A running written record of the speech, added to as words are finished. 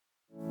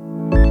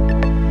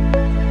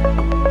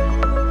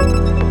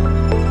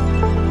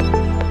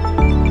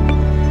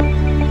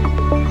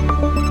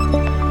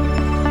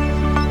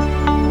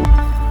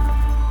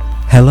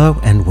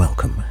Hello and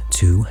welcome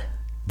to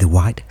the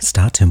White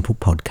Star Temple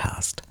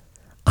podcast.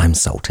 I'm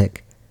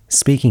Soltec,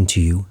 speaking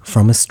to you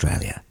from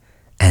Australia,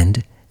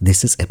 and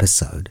this is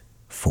episode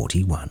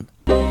 41.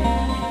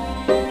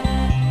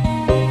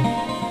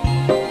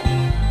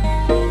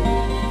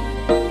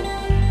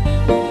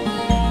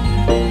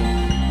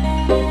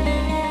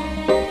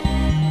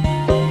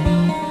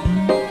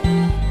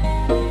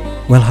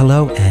 Well,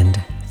 hello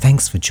and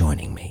thanks for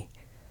joining me.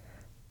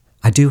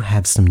 I do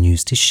have some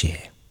news to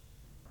share.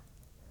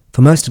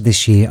 For most of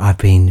this year, I've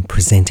been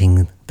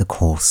presenting the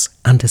course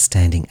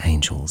Understanding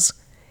Angels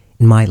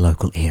in my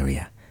local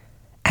area,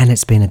 and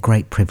it's been a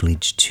great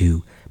privilege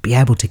to be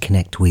able to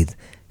connect with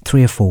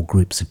 3 or 4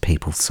 groups of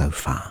people so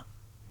far.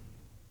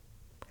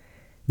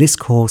 This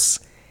course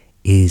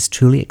is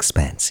truly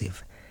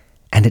expansive,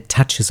 and it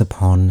touches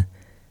upon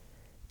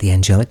the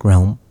angelic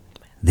realm,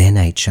 their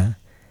nature,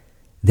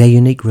 their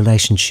unique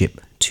relationship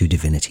to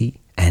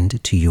divinity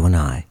and to you and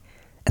I,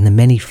 and the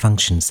many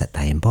functions that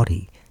they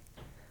embody,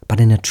 but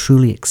in a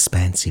truly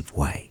expansive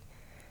way,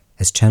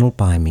 as channeled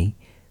by me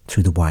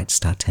through the White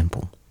Star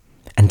Temple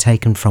and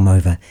taken from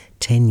over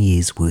 10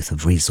 years' worth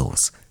of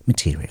resource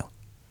material.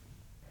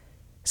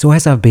 So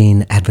as I've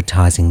been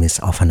advertising this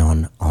off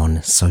and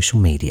on social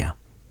media,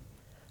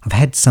 I've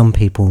had some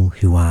people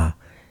who are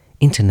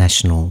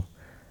international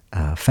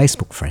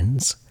Facebook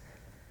friends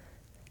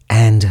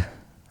and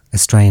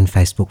Australian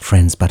Facebook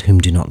friends but whom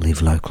do not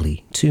live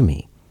locally to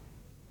me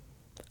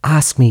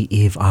ask me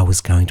if I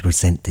was going to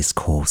present this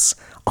course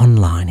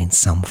online in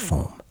some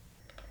form.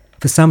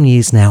 For some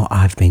years now,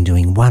 I've been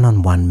doing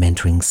one-on-one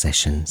mentoring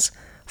sessions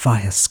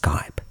via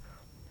Skype.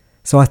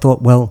 So I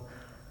thought, well,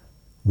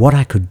 what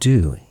I could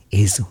do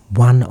is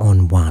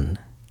one-on-one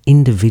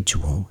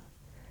individual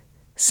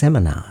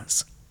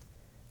seminars.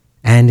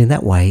 And in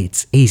that way,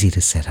 it's easy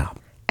to set up.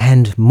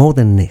 And more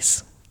than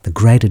this, the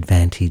great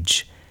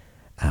advantage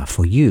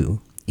for you,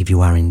 if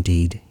you are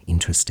indeed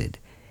interested,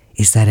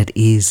 is that it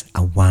is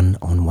a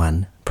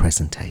one-on-one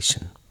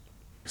presentation.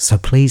 So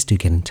please do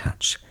get in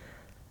touch.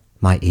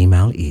 My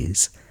email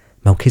is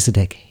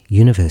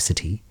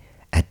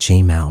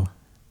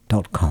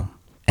melchizedekuniversity@gmail.com,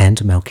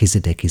 and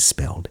Melchizedek is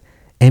spelled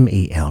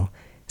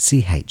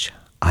Melchizedek.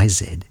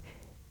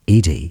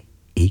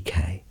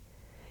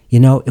 You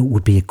know, it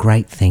would be a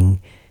great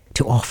thing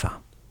to offer.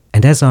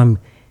 And as I'm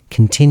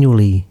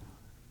continually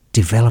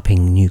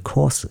developing new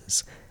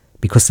courses,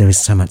 because there is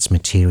so much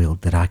material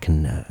that I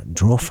can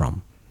draw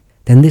from,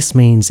 then this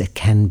means it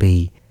can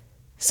be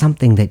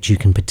something that you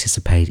can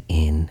participate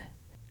in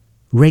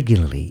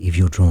regularly if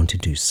you're drawn to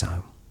do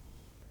so.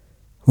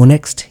 Well,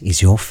 next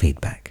is your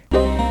feedback.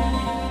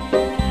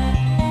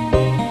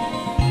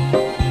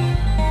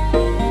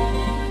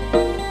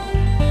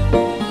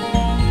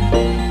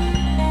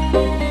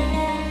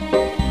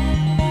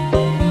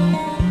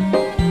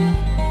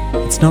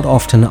 It's not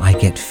often I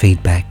get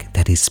feedback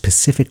that is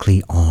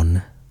specifically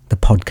on the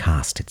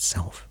podcast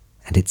itself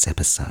and its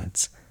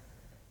episodes.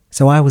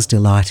 So I was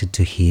delighted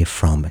to hear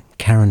from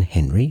Karen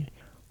Henry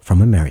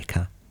from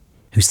America,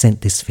 who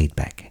sent this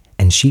feedback,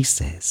 and she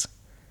says,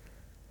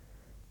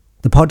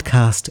 "The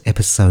podcast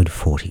episode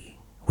 40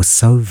 was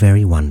so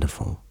very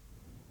wonderful.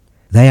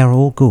 They are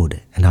all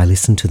good, and I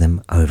listen to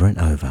them over and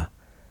over.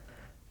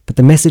 But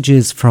the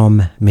messages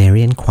from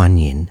Mary and Kuan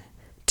Yin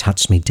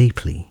touched me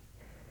deeply.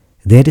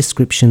 Their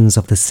descriptions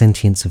of the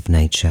sentience of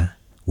nature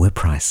were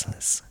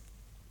priceless."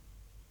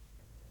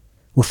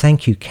 Well,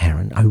 thank you,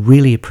 Karen. I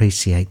really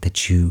appreciate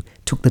that you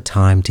took the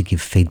time to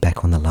give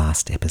feedback on the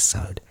last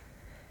episode.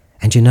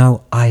 And you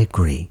know, I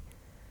agree.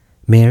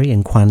 Mary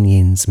and Kuan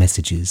Yin's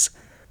messages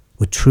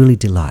were truly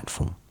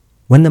delightful.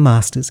 When the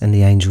masters and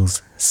the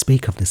angels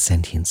speak of the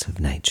sentience of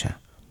nature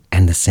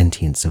and the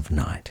sentience of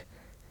night,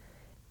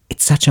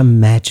 it's such a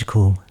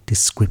magical,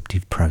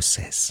 descriptive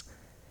process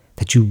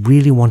that you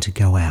really want to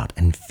go out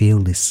and feel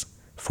this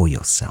for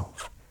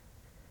yourself.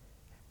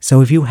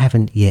 So if you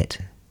haven't yet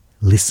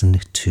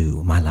listened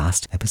to my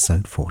last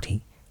episode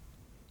 40,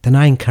 then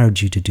I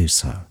encourage you to do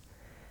so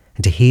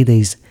and to hear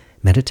these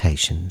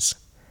meditations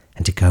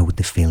and to go with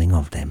the feeling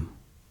of them.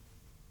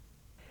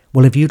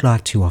 Well, if you'd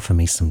like to offer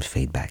me some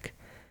feedback,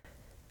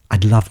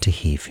 I'd love to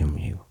hear from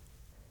you.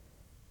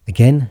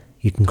 Again,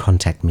 you can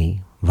contact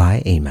me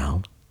via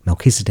email,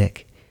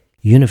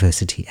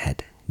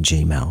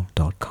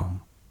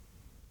 melchizedekuniversity@gmail.com.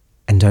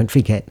 And don't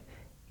forget,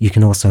 you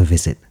can also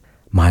visit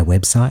my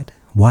website,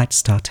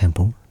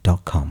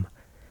 whitestartemple.com.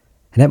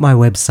 And at my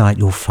website,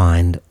 you'll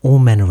find all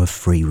manner of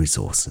free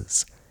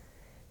resources,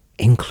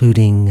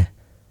 including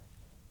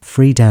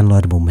free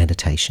downloadable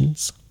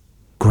meditations,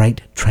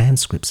 great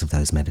transcripts of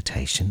those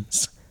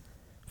meditations,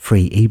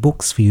 free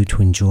ebooks for you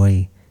to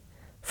enjoy,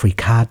 free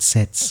card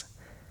sets,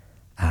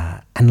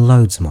 and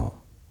loads more.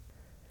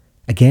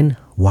 Again,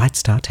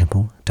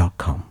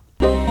 whitestartemple.com.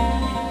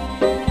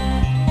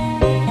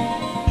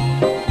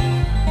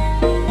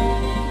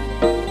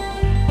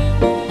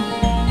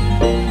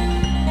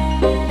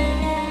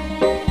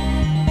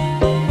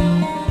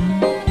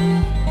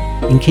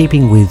 In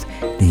keeping with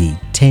the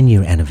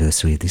 10-year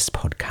anniversary of this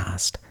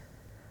podcast,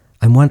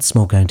 I'm once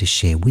more going to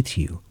share with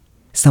you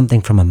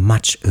something from a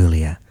much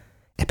earlier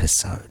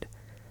episode.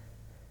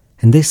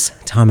 And this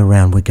time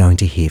around we're going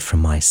to hear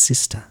from my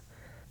sister.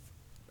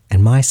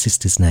 And my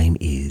sister's name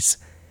is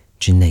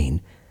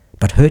Janine,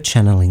 but her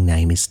channeling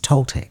name is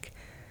Toltec.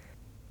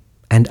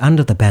 And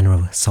under the banner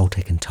of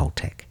Soltec and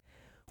Toltec,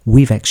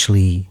 we've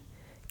actually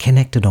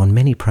connected on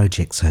many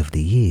projects over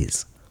the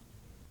years,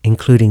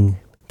 including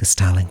the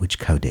Star Language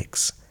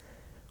Codex,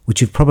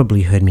 which you've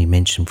probably heard me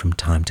mention from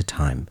time to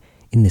time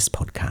in this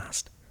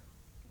podcast.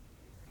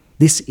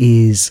 This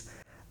is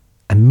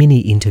a mini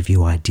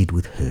interview I did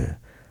with her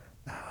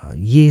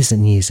years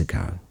and years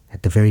ago,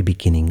 at the very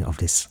beginning of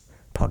this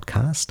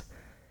podcast,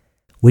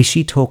 where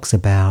she talks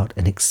about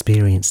an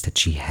experience that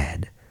she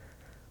had,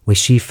 where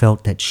she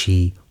felt that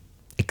she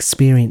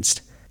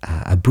experienced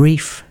a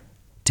brief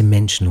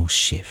dimensional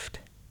shift.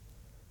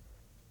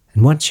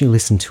 And once you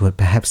listen to it,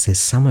 perhaps there's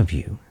some of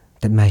you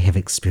that may have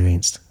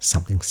experienced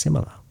something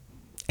similar.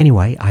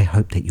 Anyway, I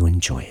hope that you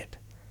enjoy it.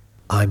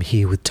 I'm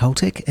here with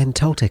Toltec, and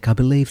Toltec, I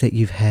believe that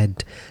you've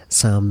had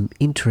some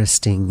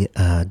interesting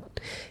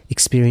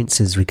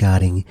experiences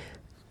regarding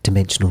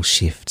dimensional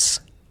shifts.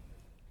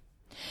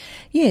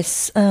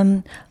 Yes,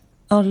 I'd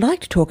like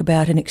to talk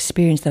about an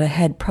experience that I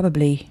had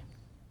probably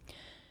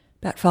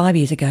about 5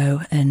 years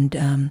ago,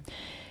 and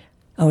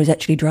I was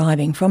actually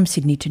driving from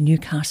Sydney to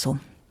Newcastle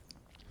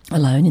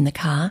alone in the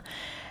car,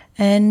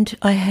 and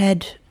I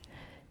had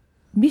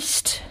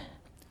missed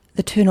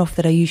the turn-off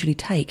that I usually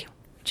take,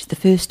 which is the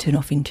first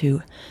turn-off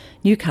into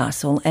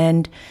Newcastle,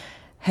 and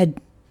had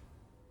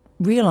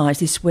realised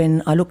this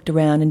when I looked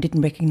around and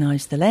didn't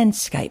recognise the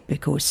landscape,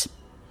 because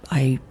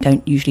I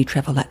don't usually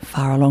travel that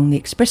far along the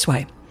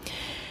expressway.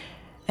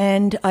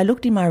 And I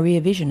looked in my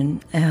rear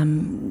vision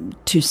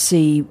to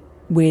see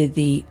where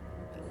the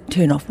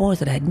turn-off was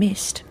that I had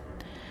missed,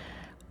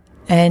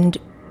 and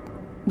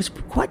was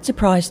quite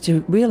surprised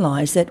to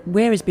realise that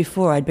whereas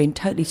before I'd been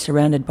totally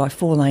surrounded by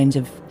 4 lanes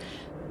of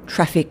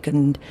traffic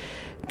and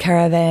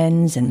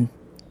caravans and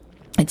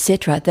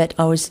etc., that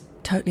I was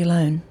totally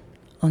alone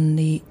on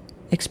the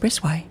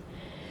expressway,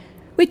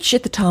 which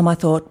at the time I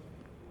thought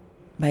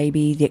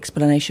maybe the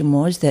explanation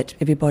was that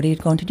everybody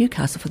had gone to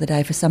Newcastle for the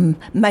day for some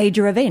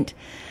major event.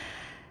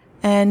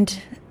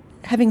 And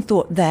having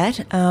thought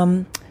that,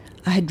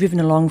 I had driven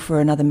along for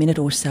another minute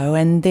or so,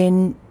 and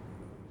then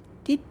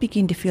did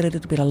begin to feel a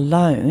little bit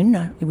alone.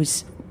 It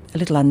was a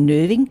little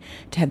unnerving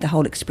to have the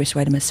whole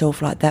expressway to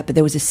myself like that, but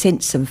there was a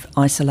sense of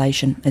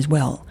isolation as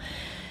well.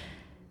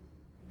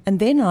 And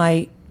then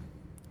I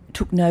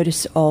took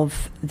notice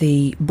of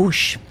the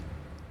bush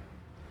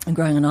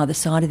growing on either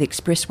side of the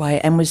expressway,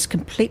 and was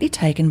completely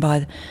taken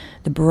by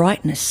the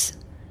brightness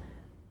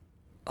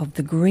of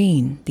the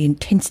green, the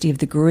intensity of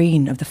the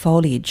green of the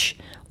foliage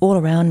all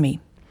around me.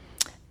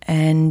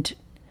 And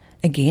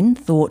again,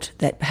 thought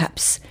that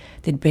perhaps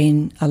there'd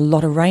been a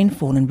lot of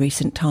rainfall in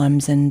recent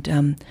times, and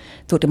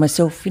thought to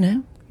myself,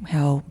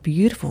 how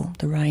beautiful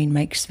the rain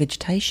makes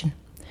vegetation.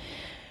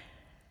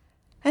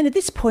 And at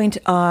this point,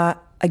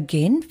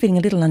 again, feeling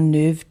a little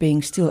unnerved,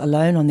 being still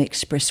alone on the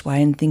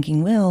expressway and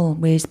thinking, well,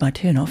 where's my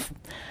turn-off?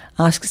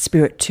 Asked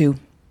Spirit to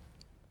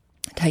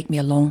take me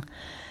along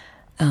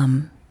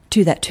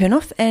to that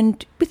turn-off,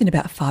 and within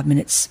about 5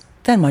 minutes,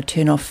 found my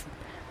turn-off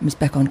and was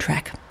back on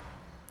track.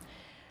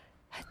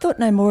 I thought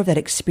no more of that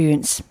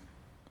experience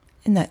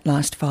in that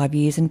last 5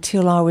 years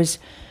until I was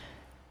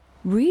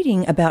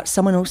reading about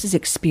someone else's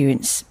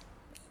experience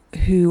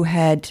who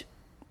had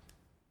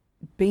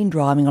been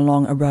driving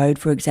along a road,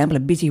 for example, a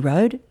busy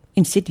road,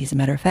 in Sydney as a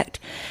matter of fact,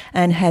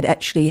 and had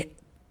actually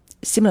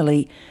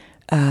similarly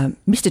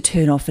missed a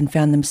turn-off and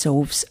found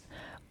themselves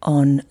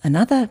on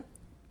another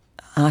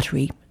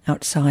artery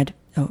outside,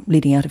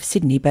 leading out of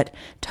Sydney, but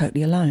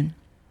totally alone.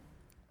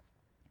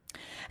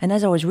 And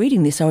as I was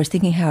reading this, I was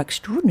thinking how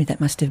extraordinary that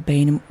must have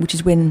been, which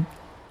is when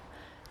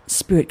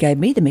Spirit gave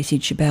me the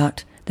message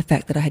about the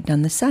fact that I had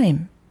done the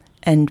same,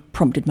 and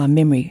prompted my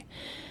memory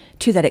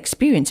to that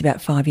experience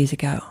about 5 years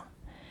ago.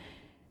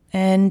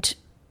 And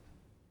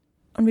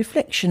on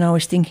reflection, I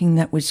was thinking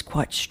that was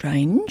quite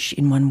strange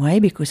in one way,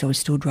 because I was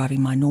still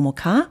driving my normal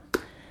car.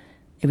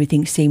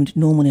 Everything seemed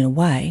normal in a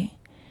way.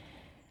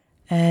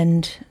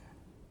 And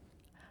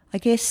I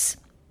guess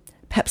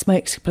perhaps my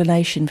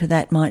explanation for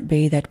that might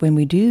be that when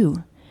we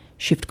do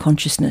shift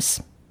consciousness,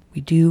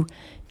 we do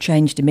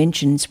change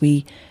dimensions,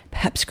 we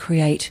perhaps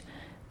create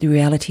the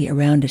reality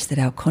around us that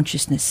our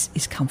consciousness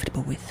is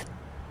comfortable with.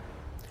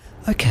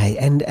 Okay,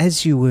 and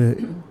as you were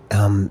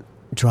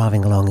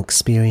driving along,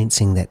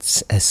 experiencing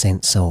that a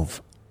sense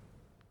of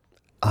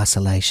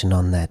isolation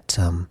on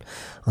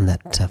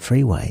that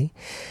freeway,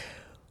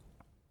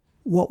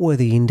 what were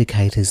the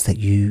indicators that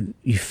you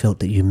felt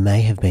that you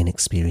may have been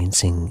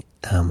experiencing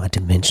a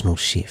dimensional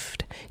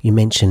shift? You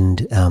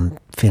mentioned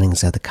feeling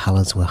as though the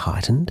colours were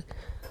heightened.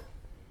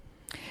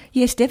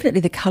 Yes,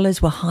 definitely the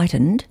colours were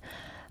heightened,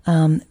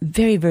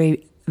 very,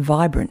 very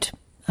vibrant,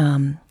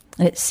 and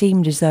it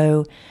seemed as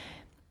though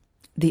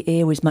the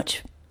air was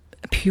much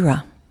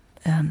purer.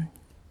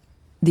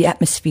 The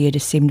atmosphere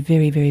just seemed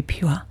very, very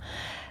pure,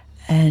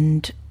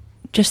 and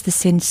just the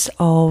sense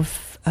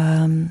of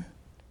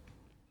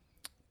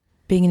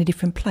being in a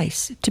different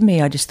place. To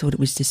me, I just thought it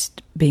was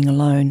just being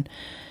alone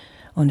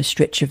on a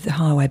stretch of the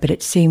highway, but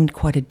it seemed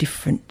quite a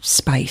different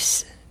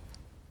space.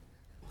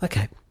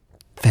 Okay,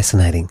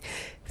 fascinating.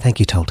 Thank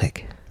you,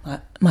 Toltec.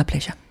 My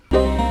pleasure.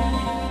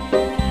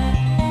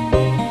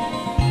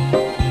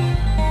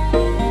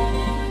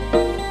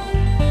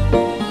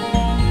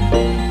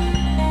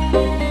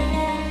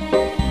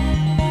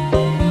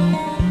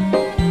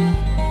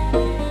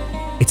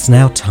 It's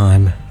now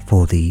time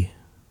for the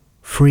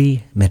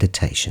free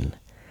meditation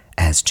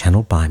as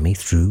channeled by me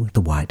through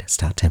the White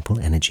Star Temple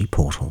Energy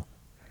Portal.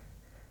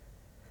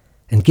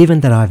 And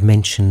given that I've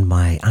mentioned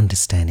my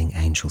Understanding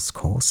Angels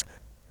course,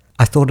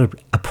 I thought it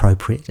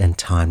appropriate and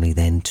timely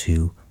then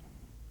to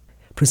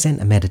present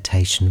a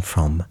meditation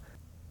from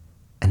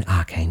an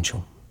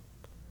Archangel.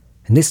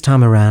 And this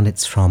time around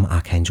it's from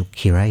Archangel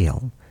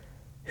Kirael,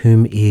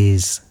 whom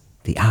is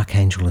the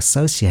Archangel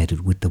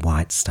associated with the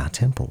White Star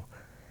Temple,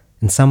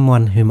 and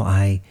someone whom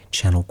I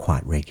channel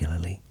quite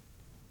regularly.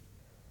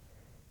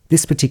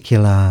 This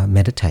particular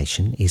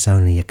meditation is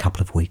only a couple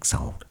of weeks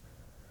old.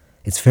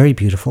 It's very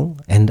beautiful,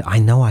 and I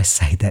know I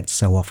say that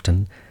so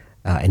often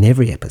in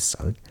every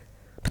episode,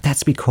 but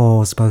that's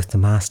because both the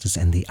Masters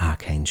and the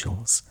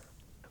Archangels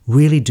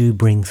really do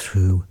bring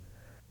through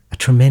a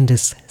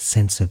tremendous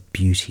sense of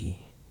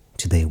beauty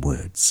to their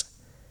words,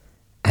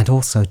 and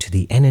also to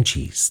the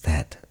energies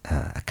that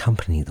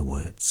accompany the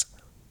words.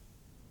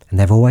 And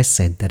they've always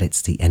said that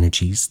it's the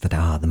energies that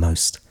are the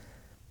most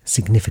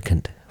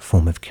significant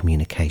form of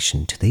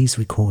communication to these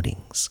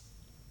recordings.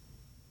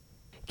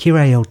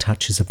 Kirael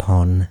touches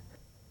upon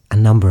a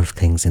number of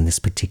things in this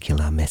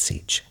particular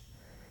message,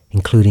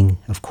 including,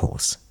 of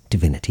course,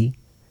 divinity,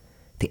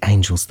 the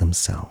angels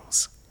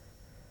themselves,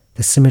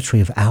 the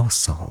symmetry of our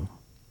soul,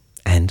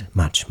 and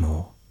much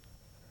more.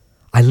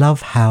 I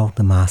love how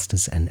the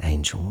Masters and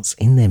Angels,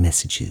 in their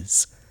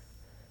messages,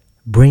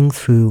 bring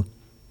through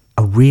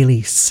a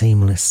really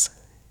seamless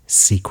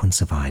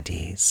sequence of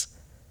ideas.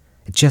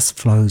 It just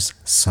flows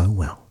so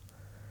well.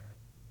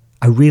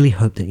 I really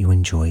hope that you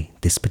enjoy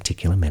this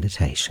particular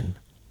meditation.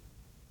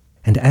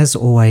 And as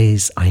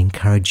always, I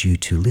encourage you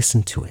to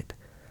listen to it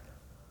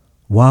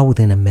while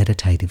within a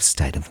meditative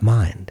state of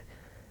mind.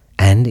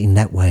 And in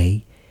that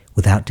way,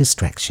 without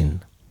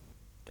distraction,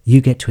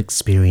 you get to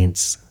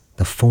experience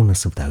the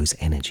fullness of those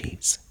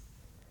energies.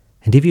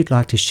 And if you'd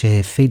like to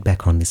share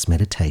feedback on this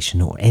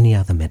meditation or any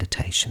other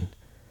meditation,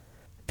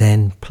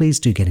 then please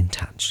do get in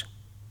touch.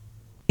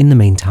 In the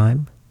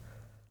meantime,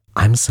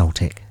 I'm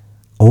Soltec.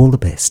 All the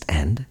best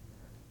and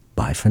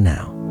bye for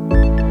now.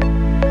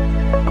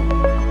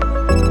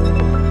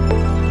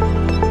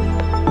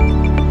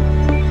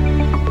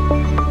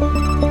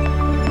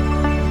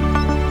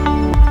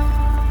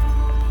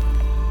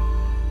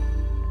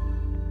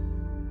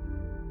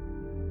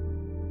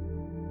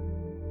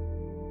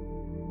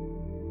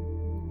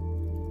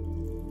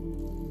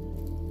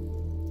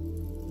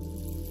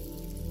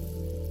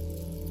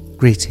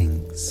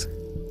 Greetings.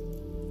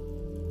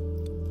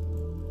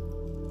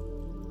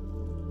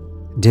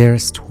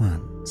 Dearest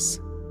ones,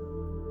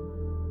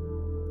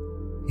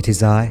 it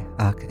is I,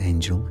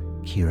 Archangel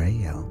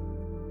Kirael,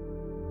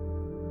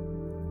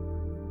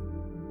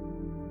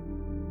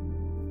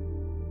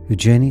 who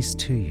journeys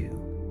to you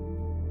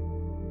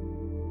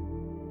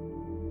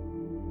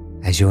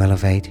as you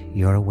elevate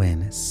your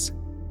awareness,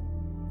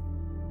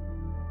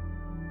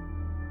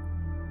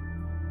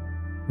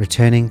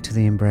 returning to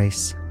the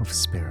embrace of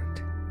Spirit.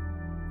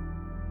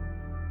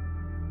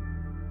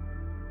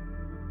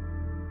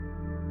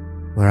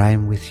 Where I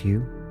am with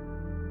you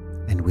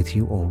and with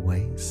you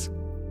always.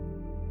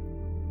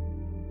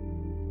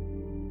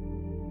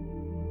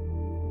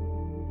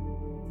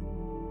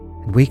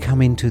 And we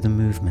come into the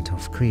movement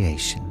of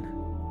creation,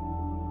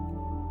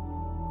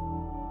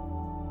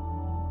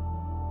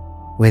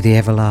 where the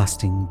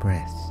everlasting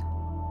breath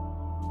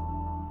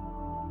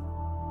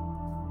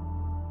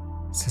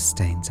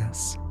sustains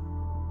us.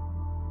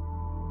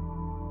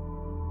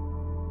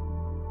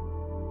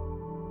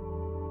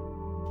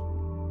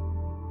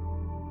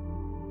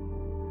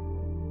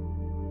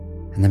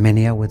 And the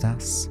many are with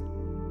us,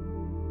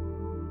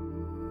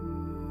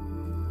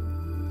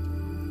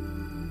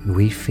 and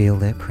we feel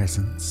their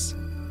presence,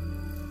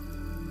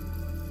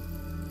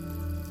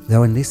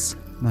 though in this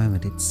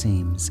moment it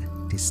seems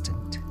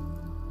distant.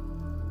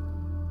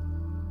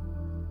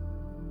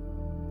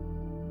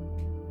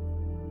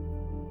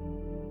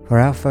 For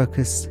our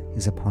focus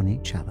is upon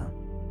each other,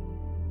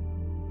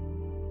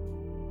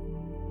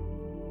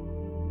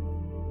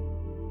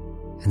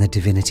 and the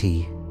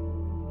divinity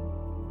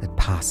that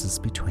passes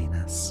between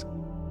us.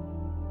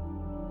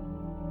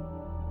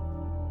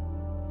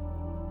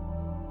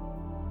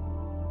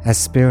 As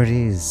Spirit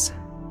is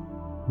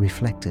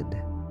reflected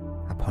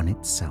upon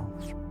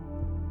itself.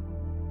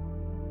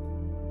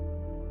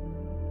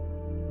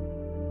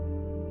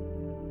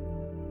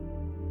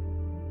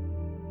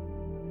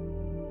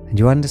 And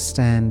you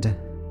understand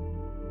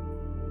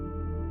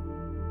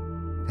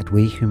that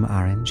we whom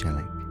are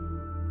angelic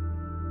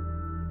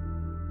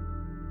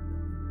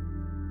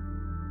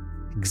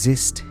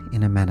exist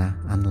in a manner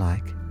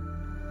unlike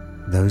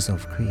those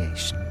of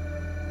creation.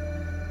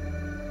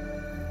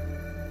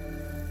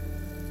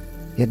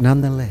 Yet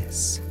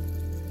nonetheless,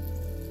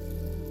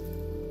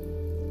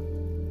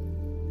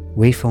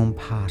 we form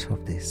part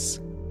of this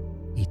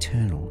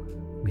eternal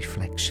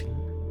reflection.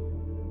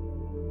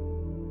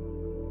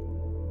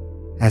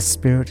 As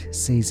spirit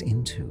sees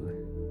into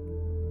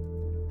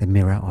the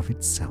mirror of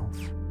itself,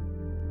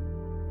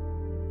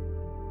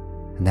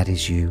 and that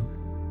is you,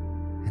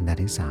 and that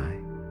is I.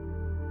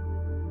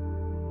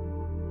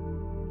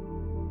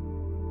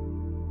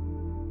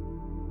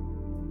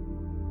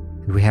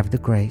 And we have the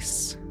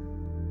grace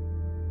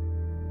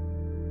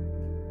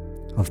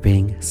of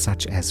being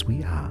such as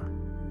we are,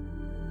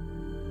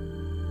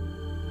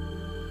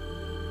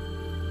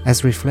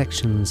 as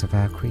reflections of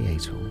our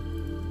Creator,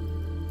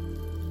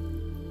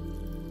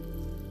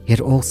 yet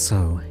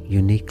also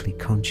uniquely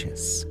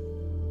conscious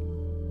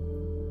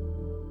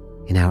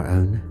in our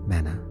own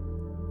manner.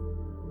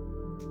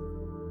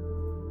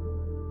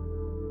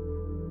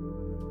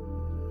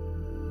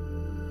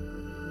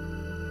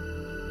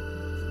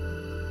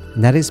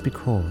 And that is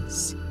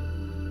because,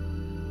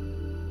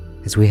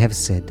 as we have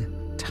said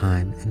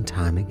time and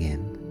time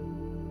again,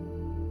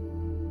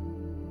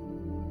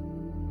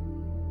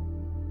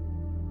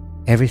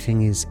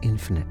 everything is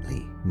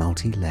infinitely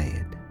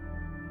multi-layered.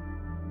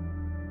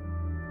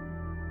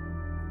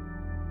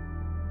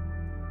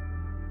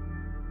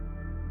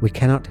 We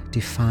cannot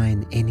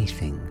define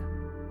anything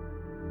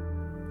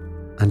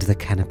under the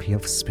canopy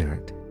of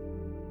spirit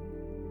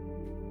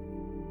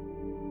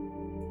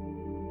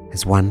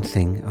as one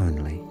thing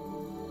only.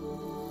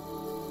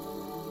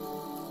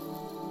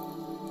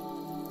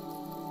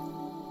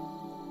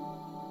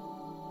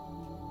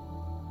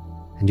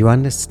 And you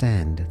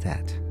understand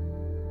that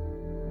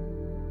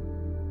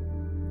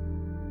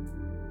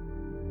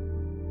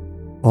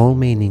all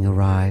meaning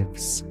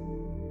arrives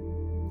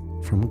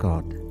from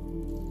God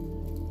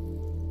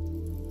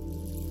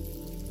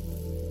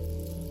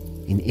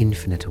in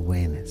infinite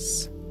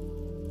awareness.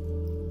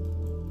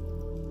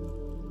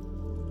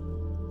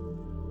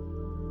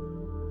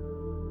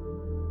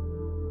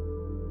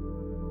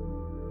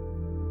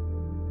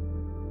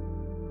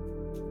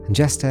 And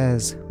just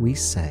as we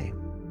say,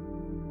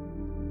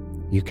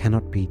 you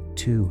cannot be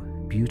too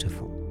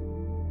beautiful,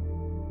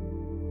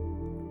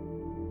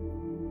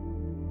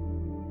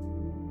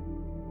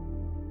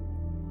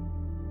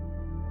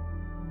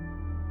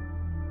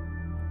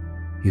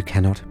 you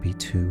cannot be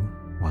too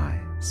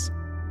wise.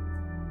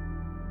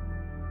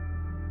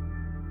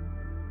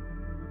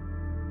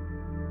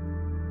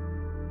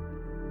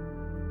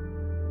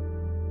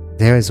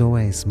 There is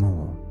always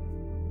more.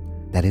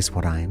 That is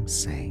what I am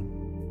saying.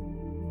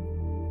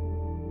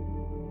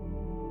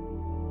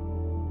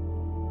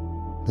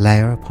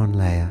 Layer upon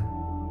layer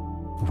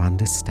of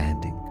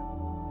understanding,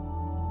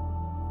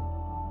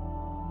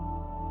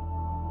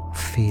 of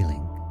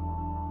feeling,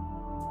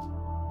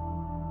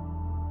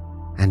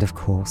 and of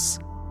course,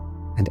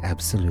 and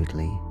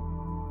absolutely,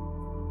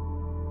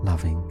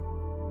 loving.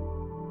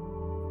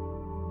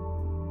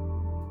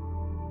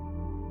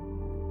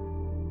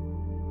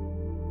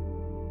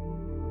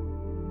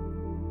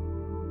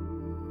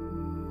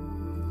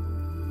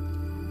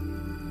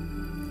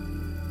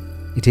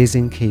 It is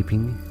in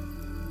keeping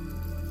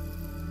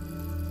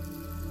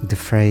with the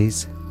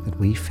phrase that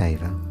we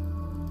favour: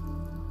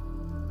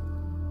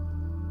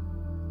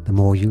 the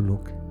more you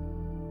look,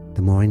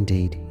 the more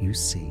indeed you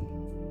see.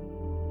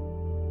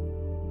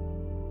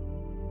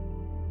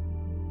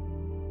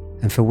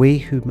 And for we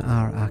whom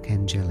are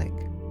archangelic,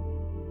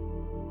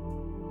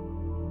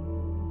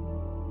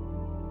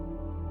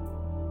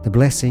 the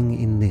blessing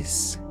in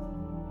this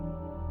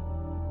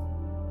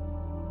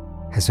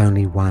has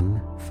only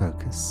one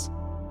focus,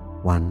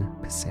 one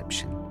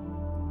perception.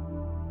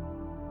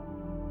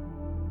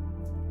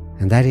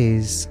 And that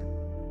is,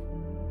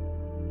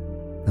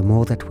 the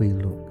more that we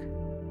look,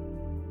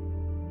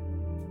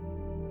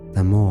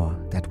 the more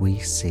that we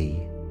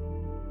see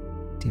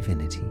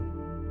divinity.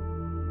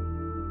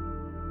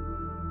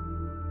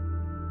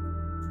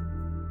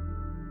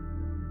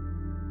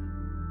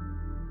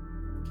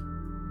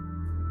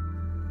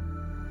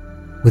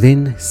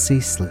 Within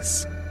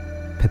ceaseless,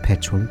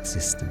 perpetual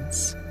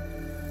existence,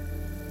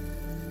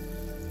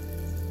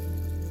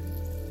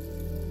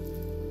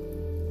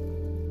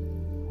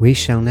 we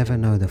shall never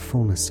know the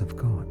fullness of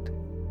God.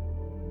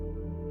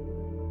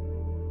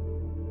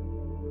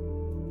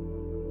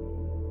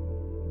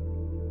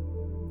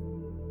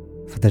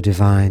 For the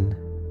divine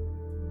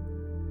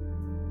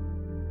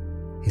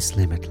is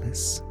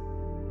limitless,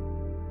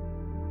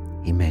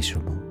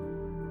 immeasurable.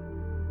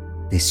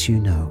 This you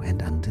know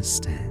and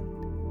understand.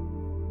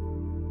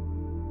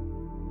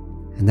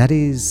 And that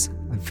is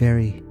a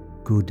very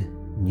good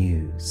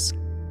news,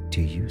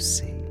 do you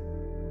see?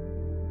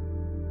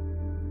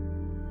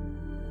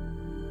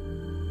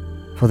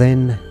 For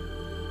then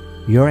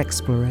your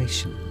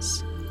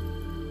explorations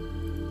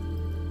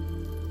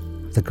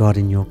of the God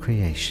in your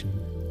creation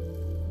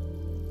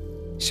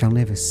shall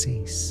never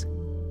cease.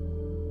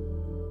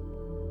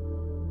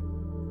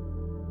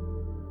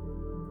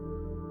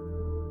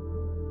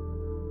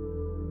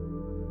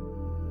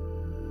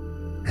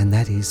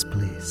 that is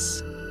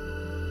bliss.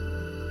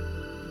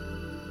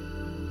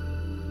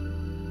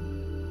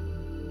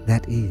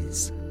 That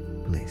is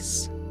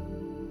bliss.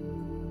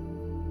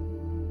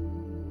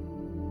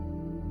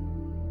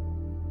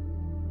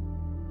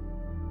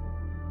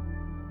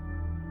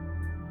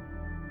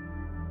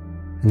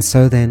 And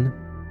so then,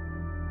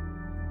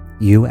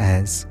 you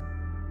as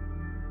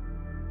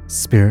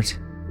spirit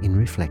in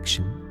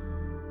reflection,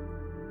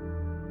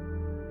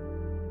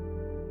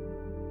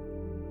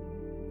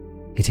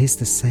 it is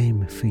the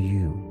same for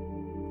you.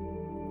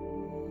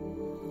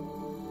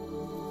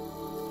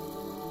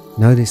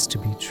 Know this to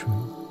be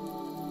true.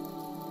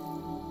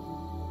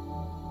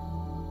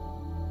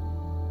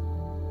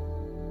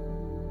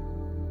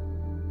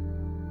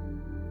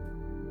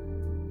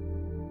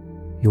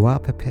 You are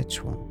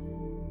perpetual.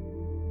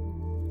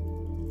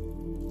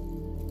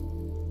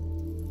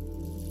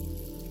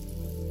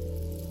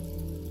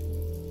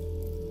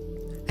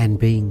 And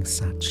being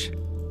such,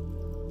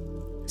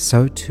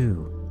 so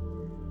too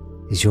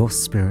is your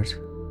spirit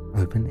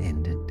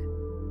open-ended.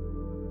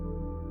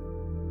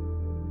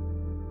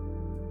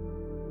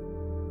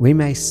 We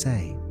may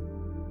say,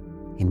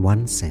 in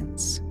one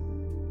sense,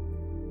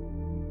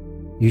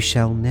 you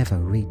shall never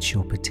reach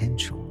your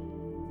potential,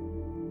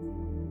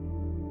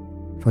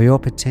 for your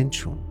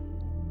potential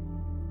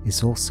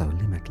is also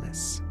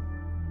limitless.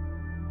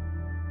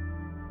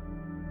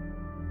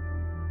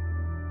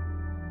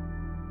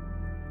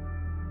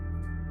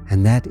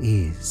 And that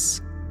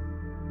is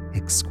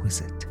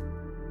exquisite.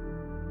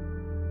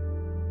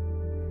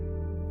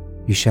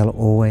 You shall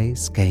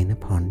always gain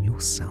upon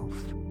yourself.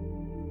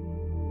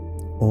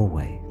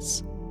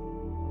 Always.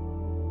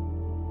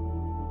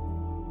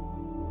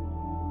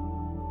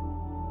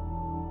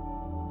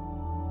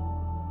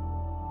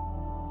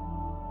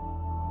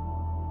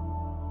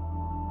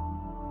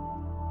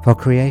 For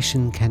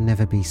creation can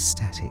never be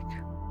static.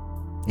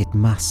 It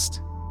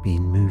must be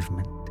in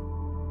movement.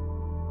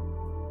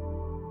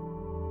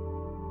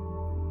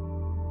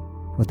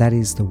 For that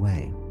is the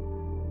way,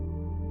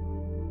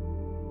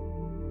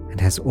 and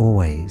has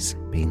always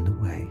been the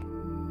way.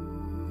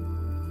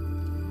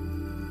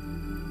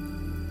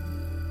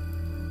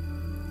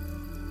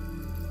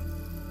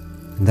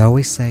 And though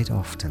we say it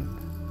often,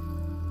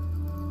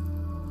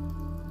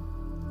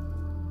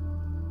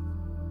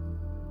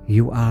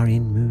 you are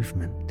in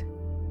movement.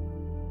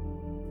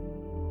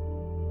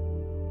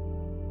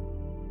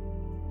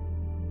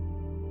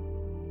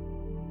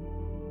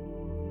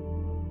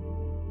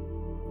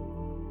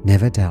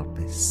 Never doubt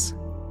this.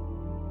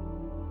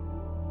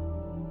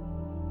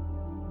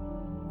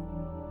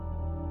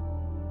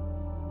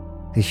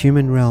 The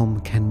human realm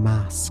can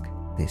mask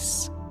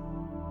this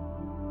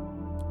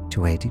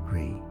to a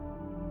degree.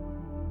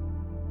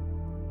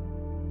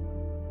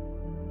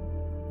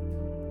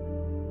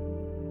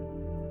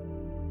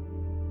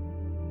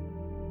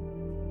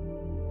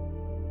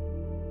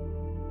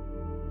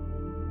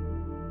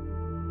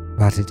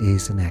 But it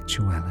is an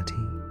actuality.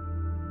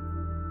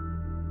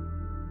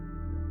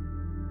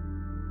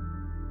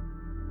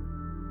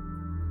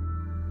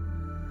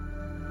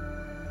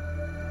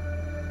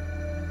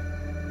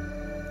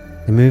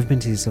 The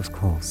movement is, of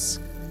course,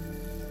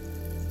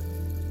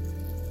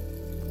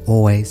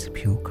 always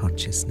pure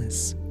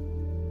consciousness.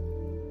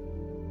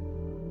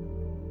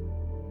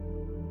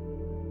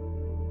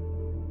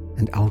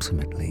 And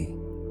ultimately,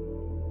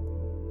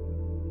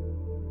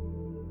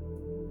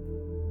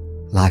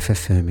 life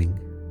affirming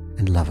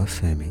and love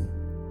affirming.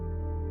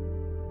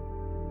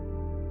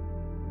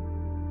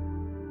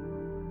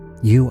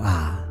 You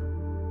are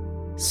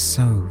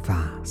so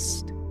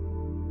vast.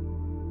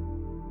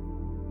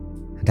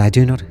 And I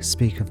do not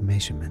speak of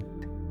measurement.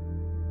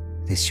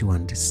 This you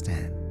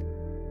understand.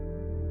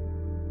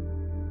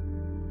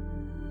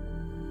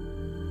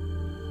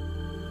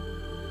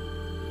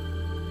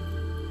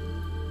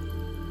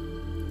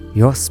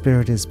 Your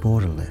spirit is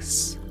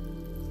borderless.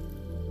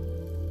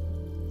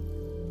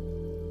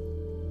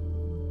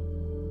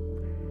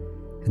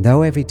 And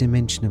though every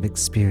dimension of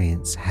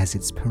experience has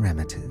its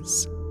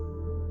parameters,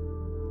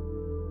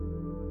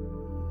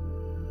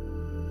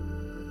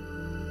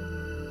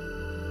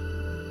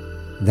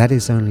 that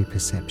is only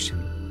perception.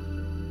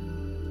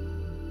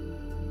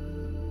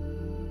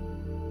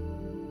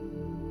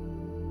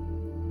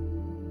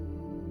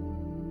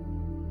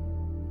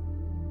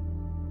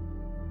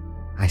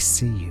 I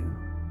see you.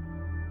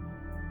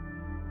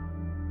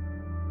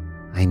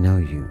 I know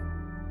you.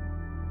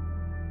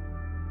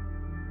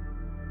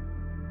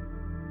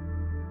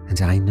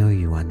 And I know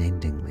you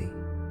unendingly.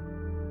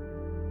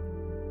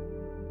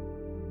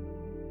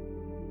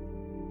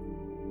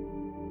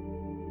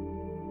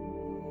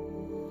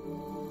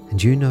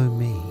 And you know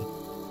me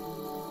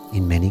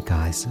in many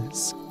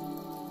guises,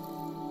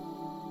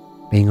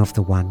 being of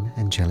the one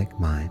angelic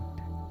mind.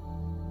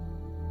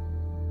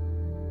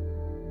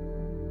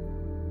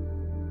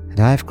 And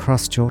I have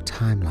crossed your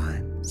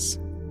timelines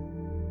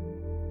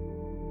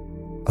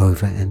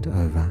over and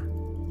over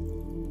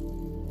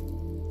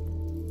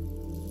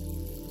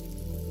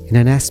in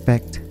an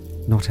aspect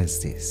not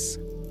as this,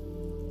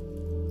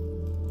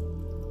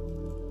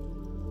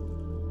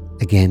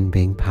 again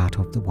being part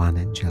of the one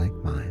angelic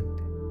mind.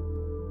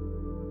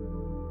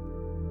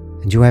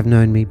 And you have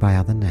known me by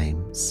other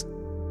names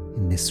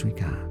in this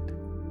regard.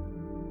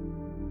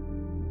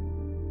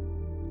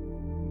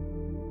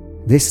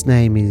 This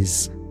name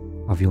is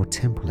of your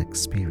temple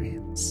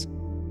experience.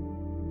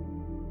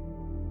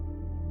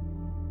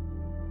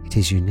 It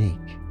is unique,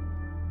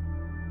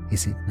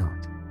 is it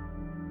not?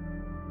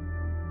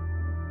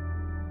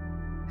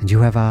 And you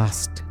have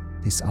asked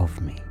this of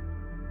me.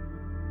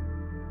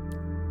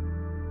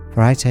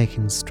 For I take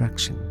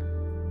instruction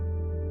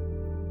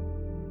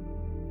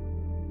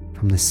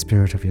from the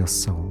spirit of your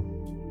soul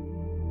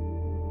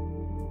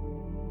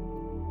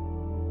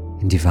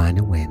in divine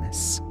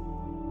awareness.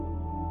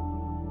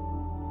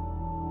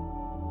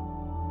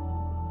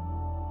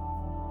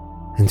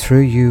 And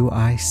through you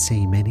I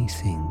see many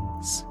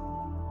things,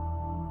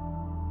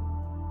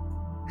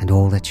 and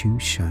all that you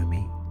show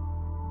me.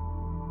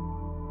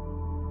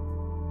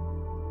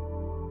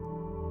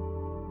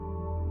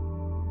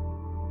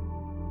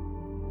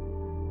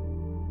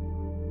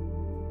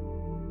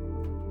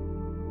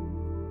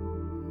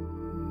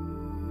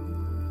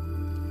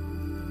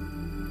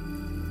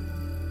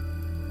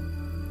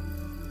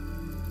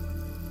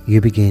 You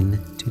begin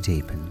to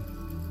deepen.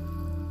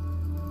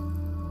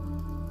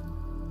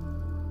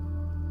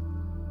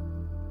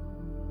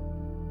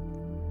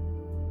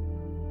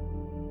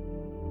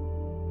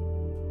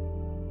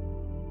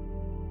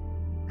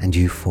 And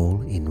you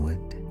fall inward.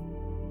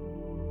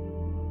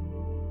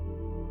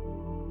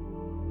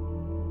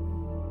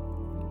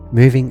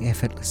 Moving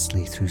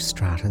effortlessly through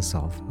stratas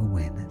of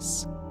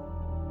awareness.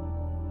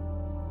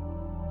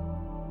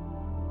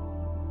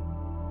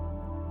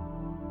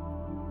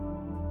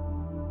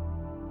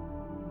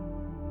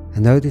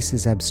 And though this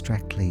is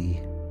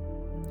abstractly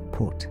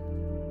put,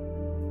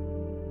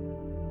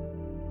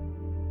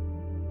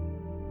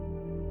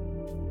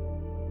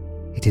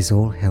 it is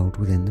all held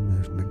within the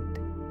movement,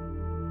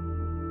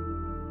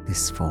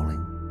 this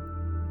falling.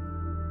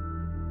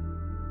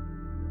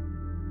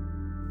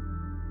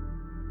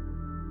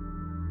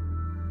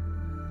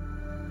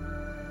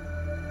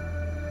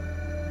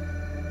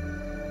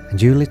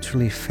 And you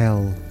literally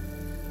fell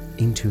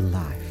into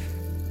life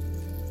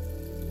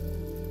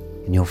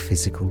in your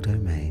physical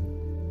domain.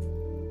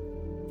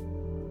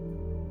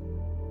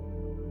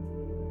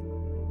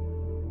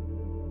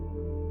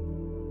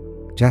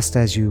 Just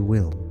as you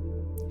will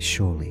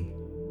surely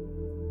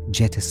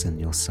jettison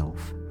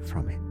yourself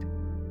from it.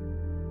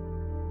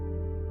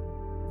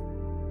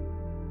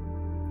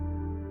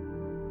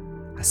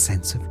 A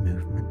sense of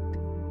movement.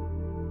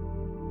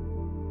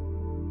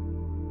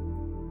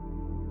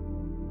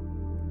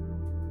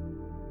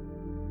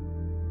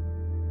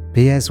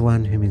 Be as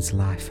one whom is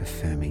life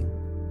affirming,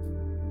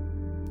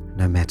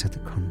 no matter the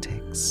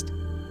context.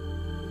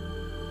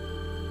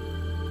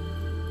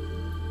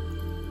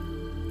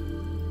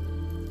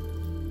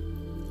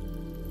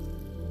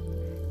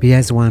 Be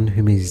as one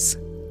whom is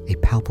a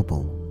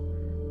palpable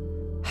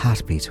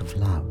heartbeat of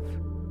love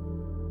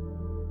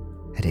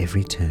at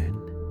every turn.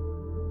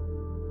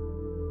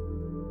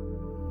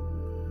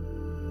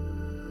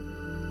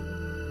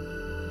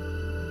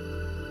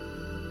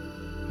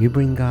 You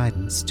bring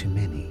guidance to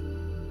many,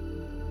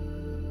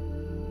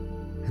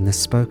 and the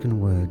spoken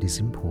word is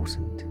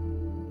important.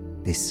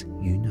 This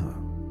you know.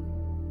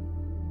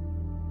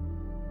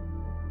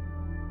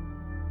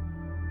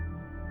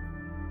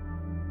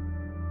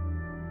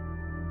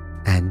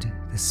 And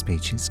the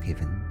speech is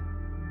given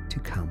to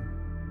come.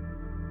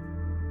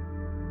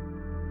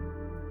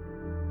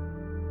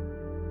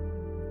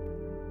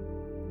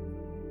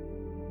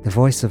 The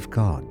voice of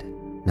God,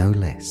 no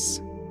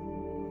less.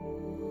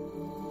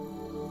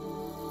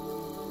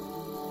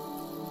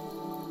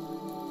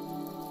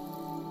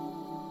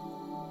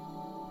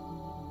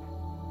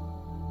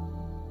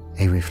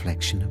 A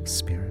reflection of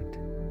spirit.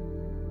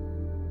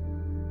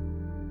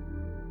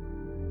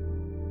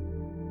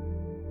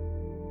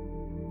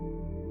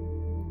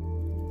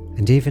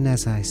 And even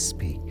as I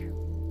speak,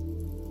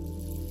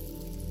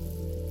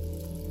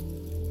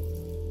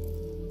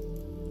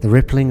 the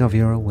rippling of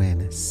your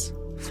awareness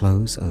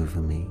flows over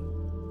me,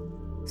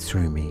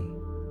 through me.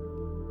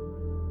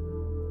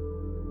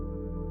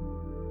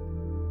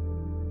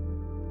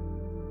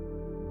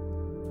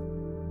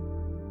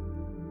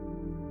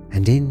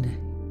 And in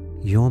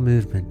your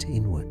movement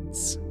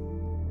inwards,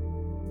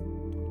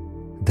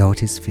 though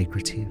it is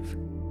figurative,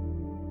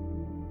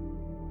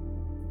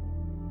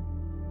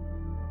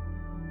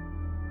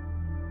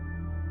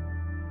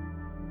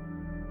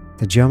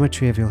 the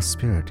geometry of your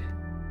spirit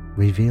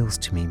reveals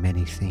to me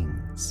many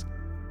things.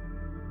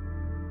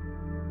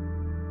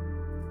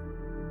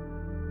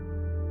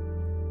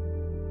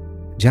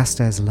 Just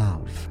as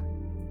love,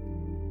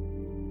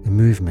 the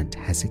movement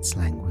has its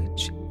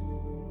language,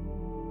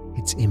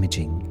 its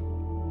imaging.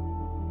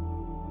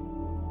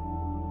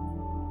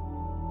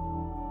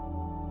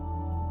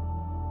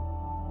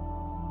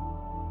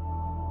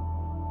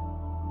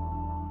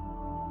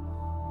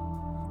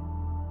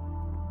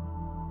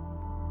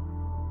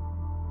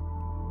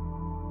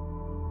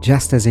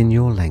 Just as in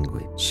your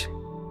language,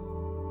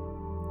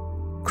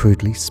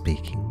 Crudely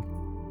speaking,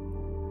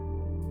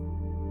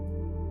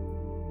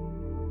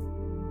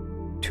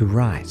 to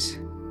write,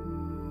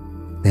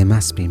 there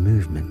must be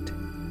movement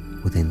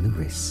within the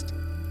wrist.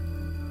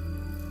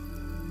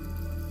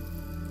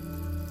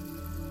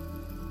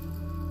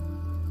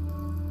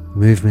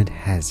 Movement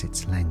has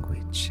its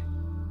language.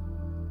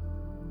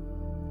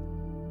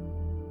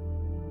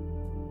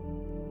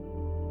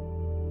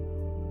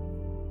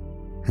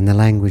 And the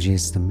language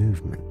is the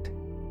movement.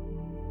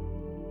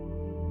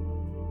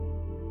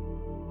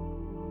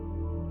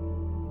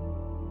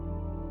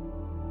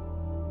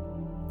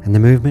 And the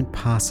movement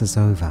passes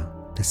over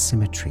the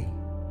symmetry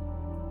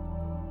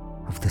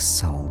of the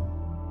soul.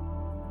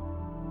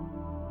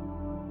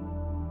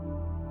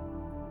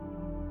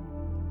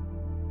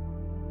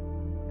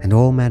 And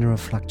all manner of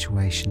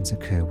fluctuations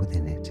occur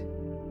within it.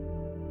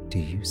 Do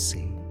you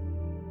see?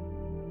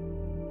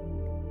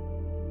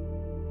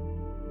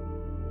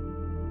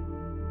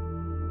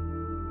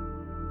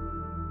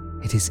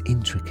 It is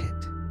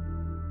intricate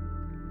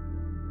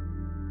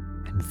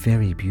and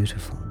very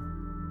beautiful.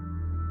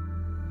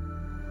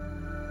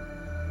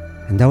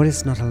 And though it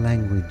is not a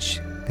language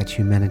that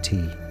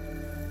humanity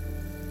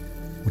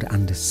would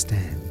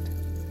understand,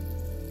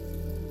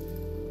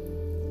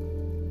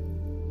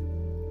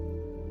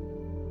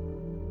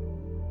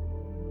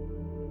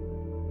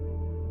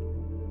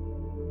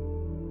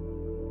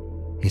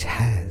 it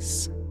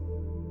has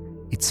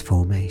its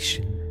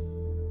formation.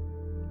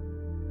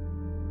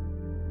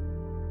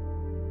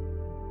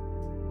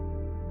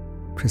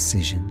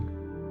 Precision,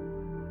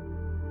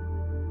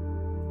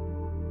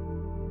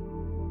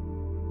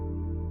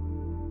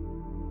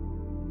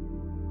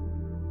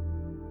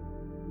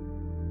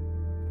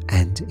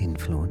 and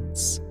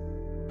influence.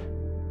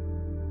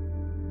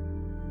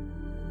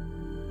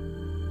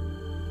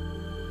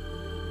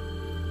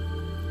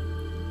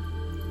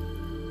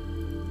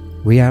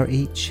 We are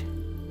each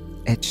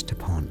etched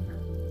upon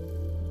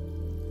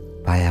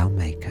by our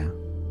Maker.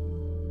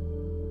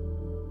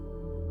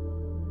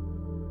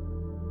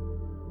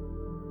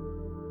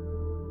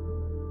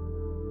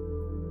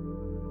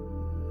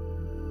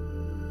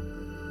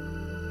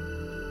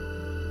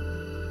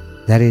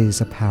 That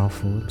is a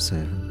powerful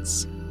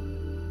observance.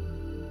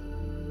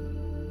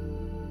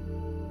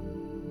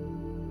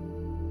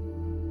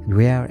 And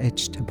we are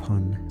etched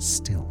upon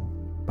still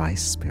by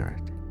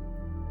Spirit.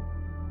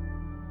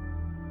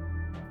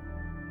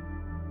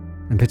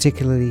 And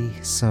particularly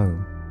so,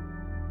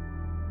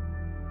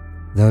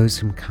 those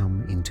whom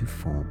come into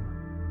form.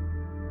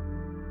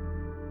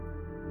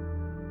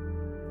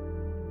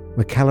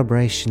 Where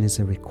calibration is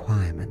a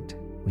requirement,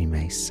 we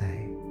may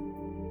say,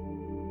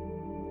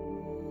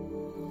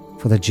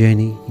 for the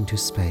journey into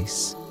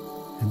space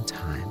and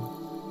time,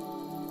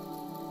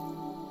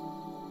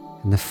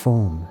 and the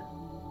form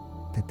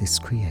that this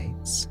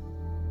creates.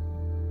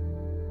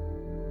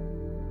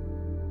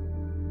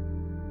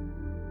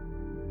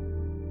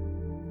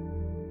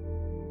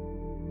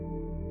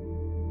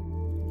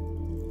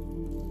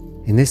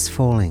 In this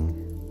falling,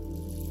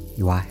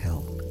 you are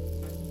held.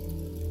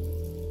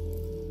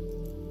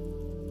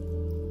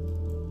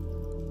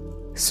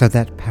 So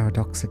that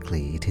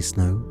paradoxically it is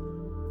no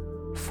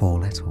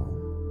fall at all.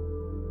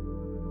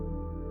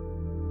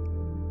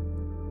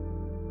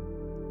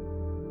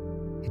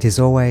 It is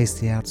always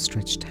the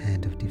outstretched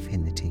hand of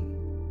divinity.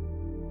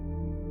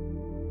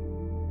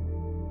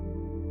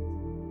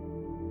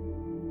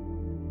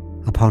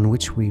 Upon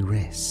which we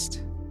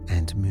rest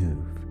and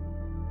move.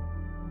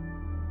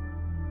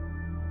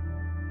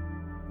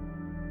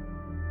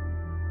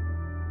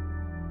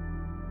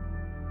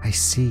 I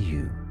see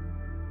you,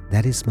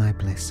 that is my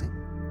blessing.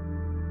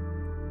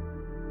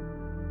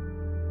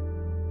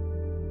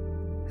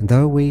 And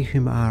though we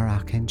whom are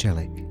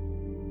archangelic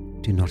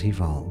do not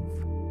evolve,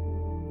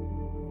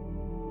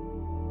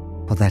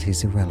 for that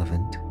is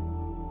irrelevant,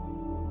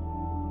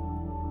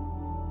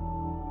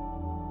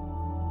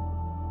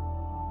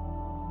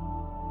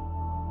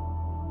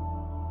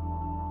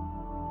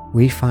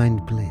 we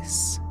find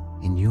bliss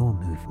in your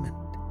movement.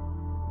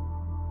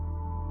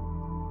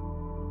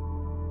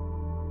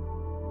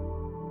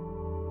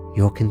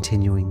 Your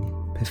continuing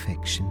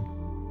perfection,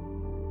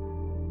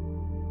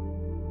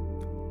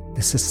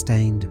 the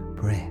sustained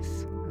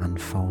breath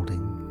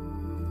unfolding,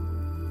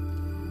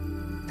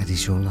 that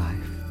is your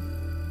life.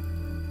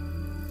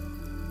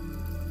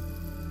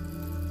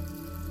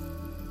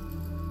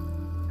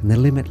 And the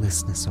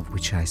limitlessness of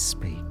which I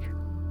speak,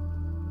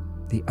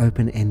 the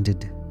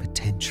open-ended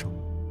potential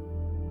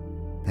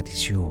that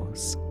is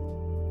yours,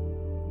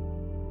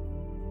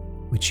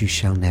 which you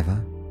shall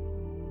never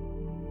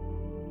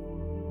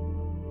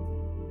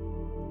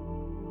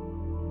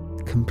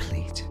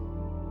complete,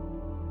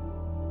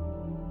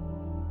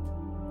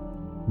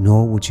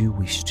 nor would you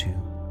wish to.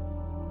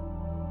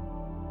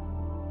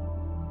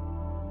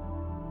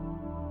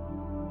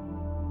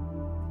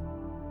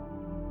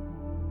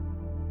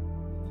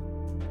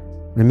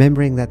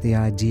 Remembering that the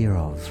idea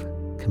of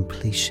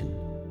completion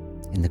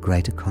in the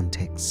greater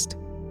context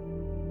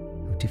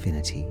of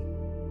divinity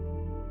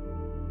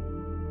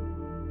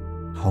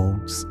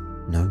holds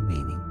no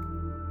meaning.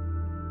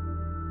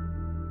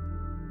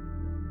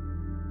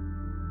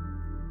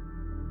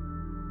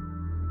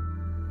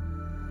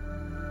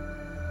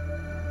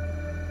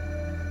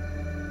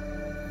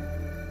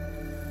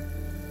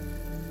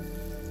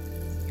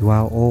 You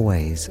are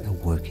always a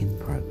work in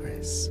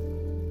progress.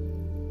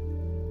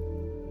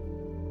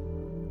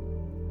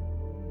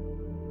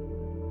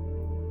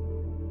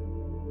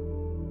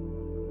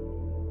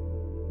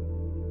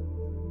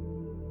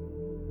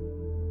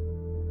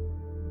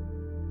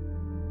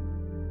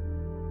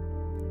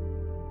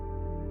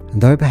 And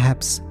though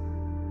perhaps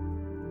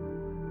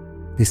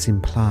this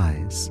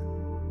implies,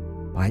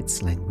 by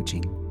its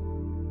languaging,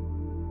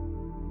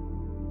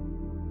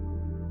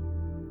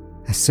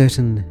 a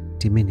certain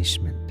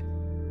diminishment,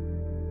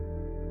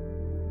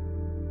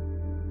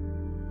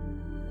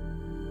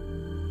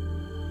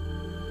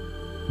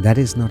 that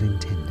is not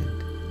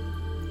intended.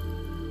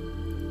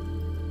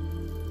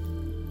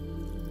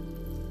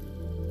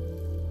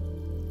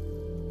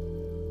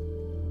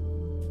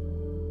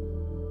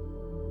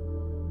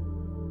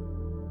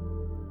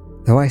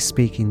 Though I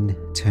speak in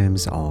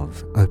terms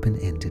of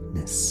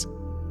open-endedness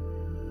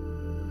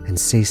and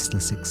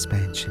ceaseless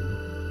expansion,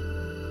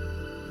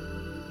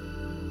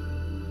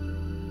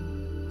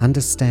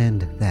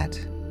 understand that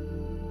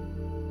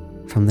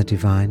from the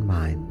divine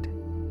mind,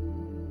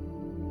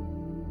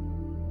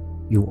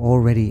 you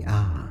already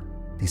are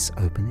this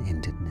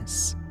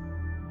open-endedness.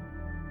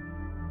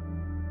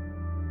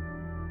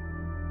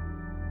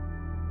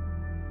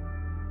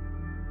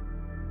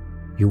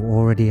 You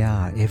already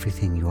are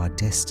everything you are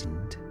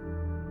destined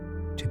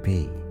to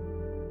be.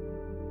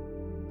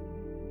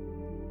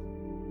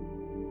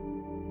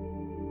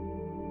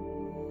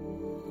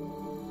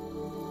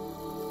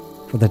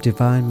 For the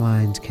divine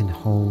mind can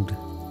hold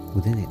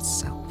within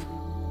itself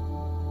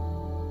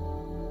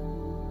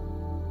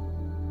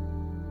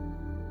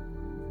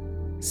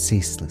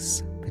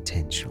ceaseless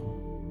potential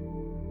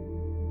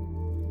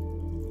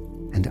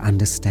and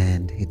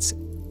understand its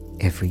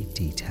every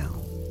detail.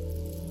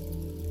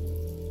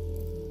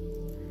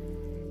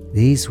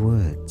 These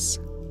words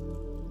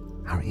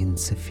are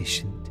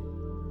insufficient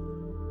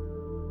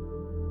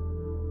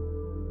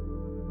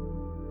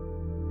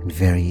and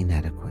very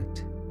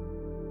inadequate,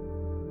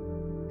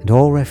 and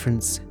all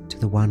reference to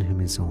the one whom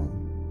is all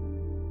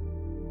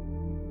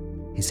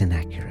is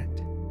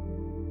inaccurate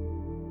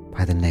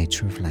by the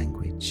nature of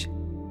language.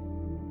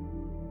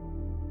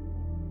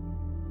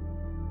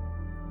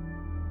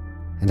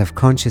 And of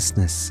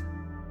consciousness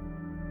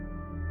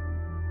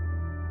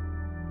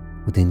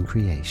within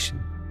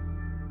creation.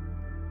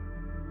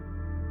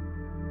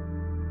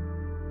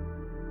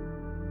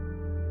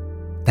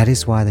 That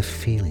is why the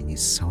feeling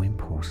is so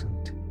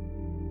important,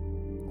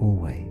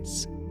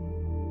 always.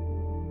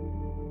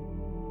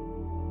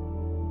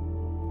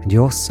 And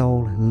your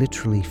soul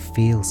literally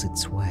feels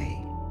its way,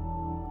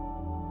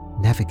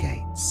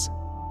 navigates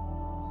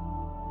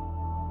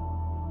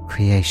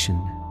creation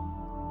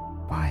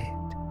by it.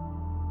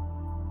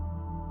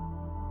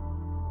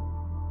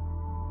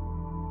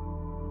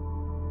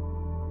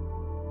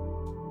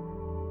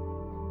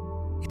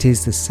 It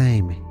is the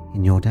same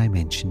in your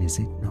dimension, is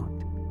it not?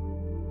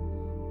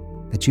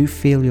 That you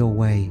feel your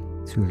way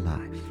through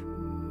life.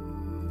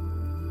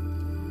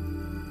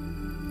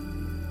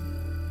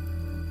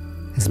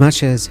 As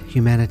much as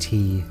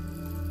humanity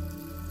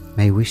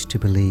may wish to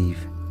believe,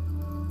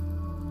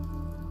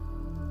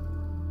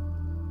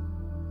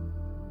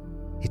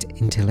 it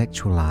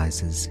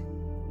intellectualizes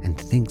and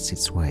thinks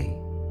its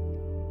way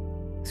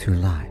through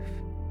life.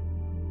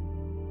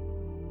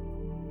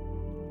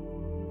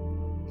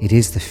 It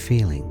is the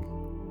feeling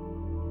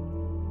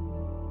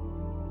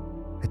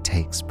that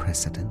takes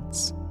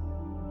precedence.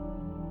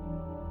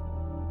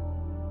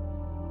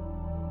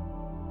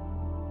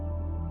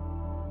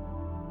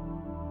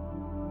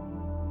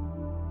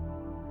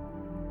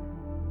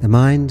 The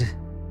mind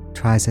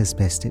tries as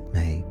best it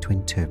may to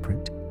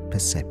interpret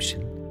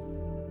perception.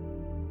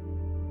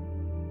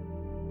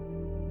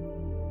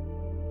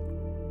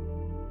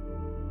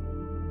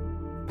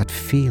 But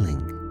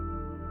feeling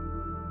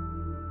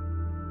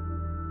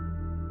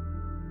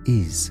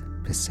is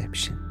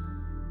perception.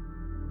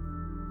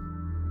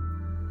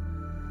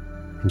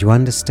 And you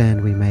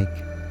understand we make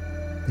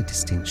the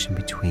distinction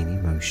between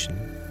emotion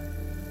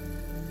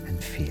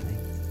and feeling.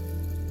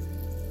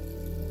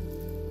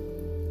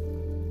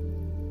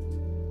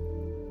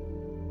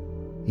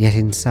 Yet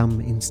in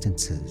some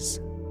instances,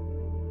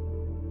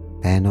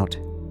 they are not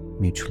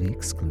mutually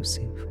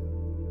exclusive.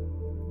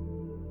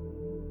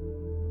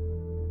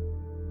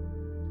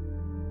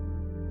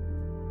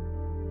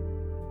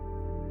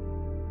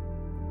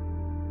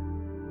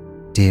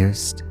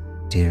 Dearest,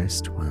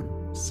 dearest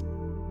ones,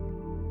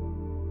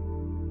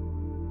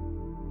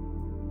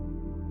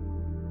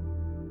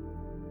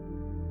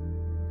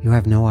 you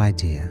have no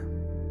idea,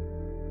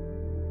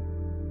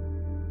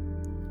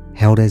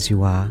 held as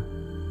you are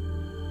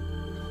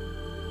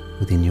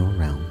within your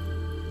realm,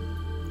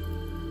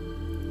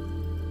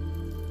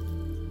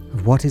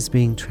 of what is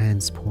being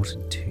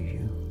transported to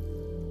you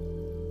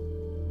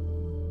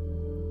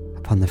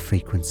upon the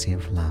frequency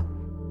of love.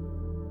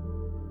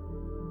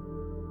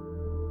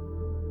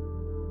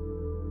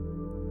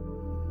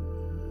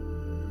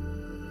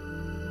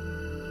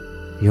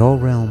 Your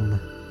realm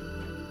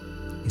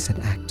is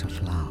an act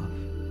of love.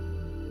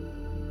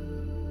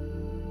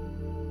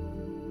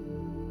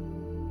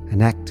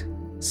 An act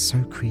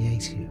so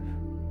creative,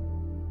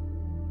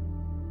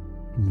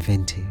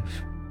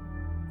 inventive,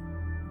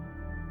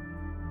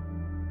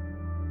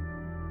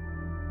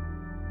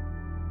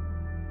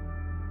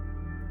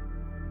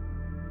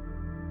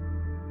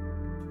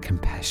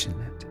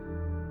 compassionate.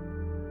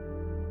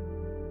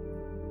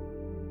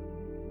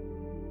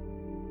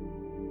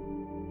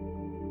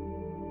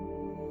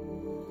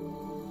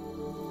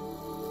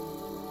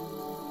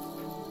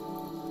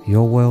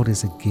 Your world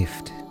is a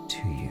gift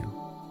to you,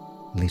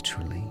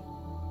 literally.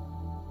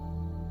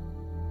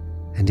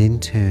 And in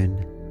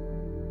turn,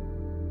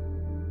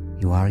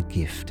 you are a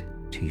gift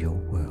to your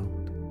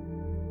world.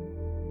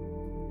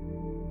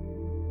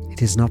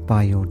 It is not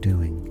by your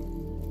doing,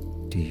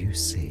 do you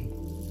see?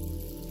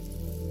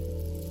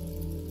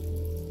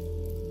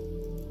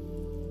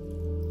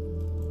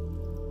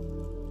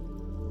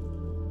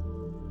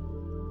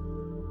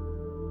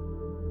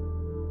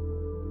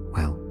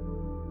 Well,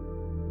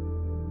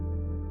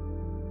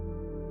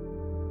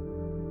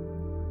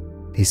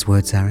 these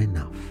words are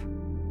enough.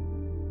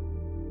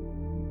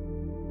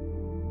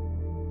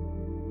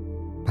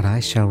 But I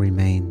shall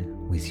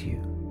remain with you.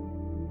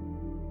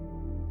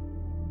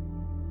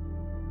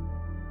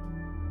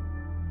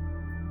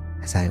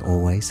 As I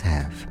always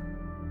have.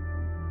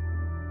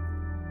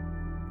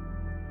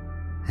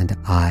 And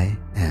I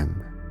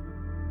am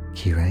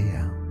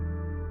Kirael.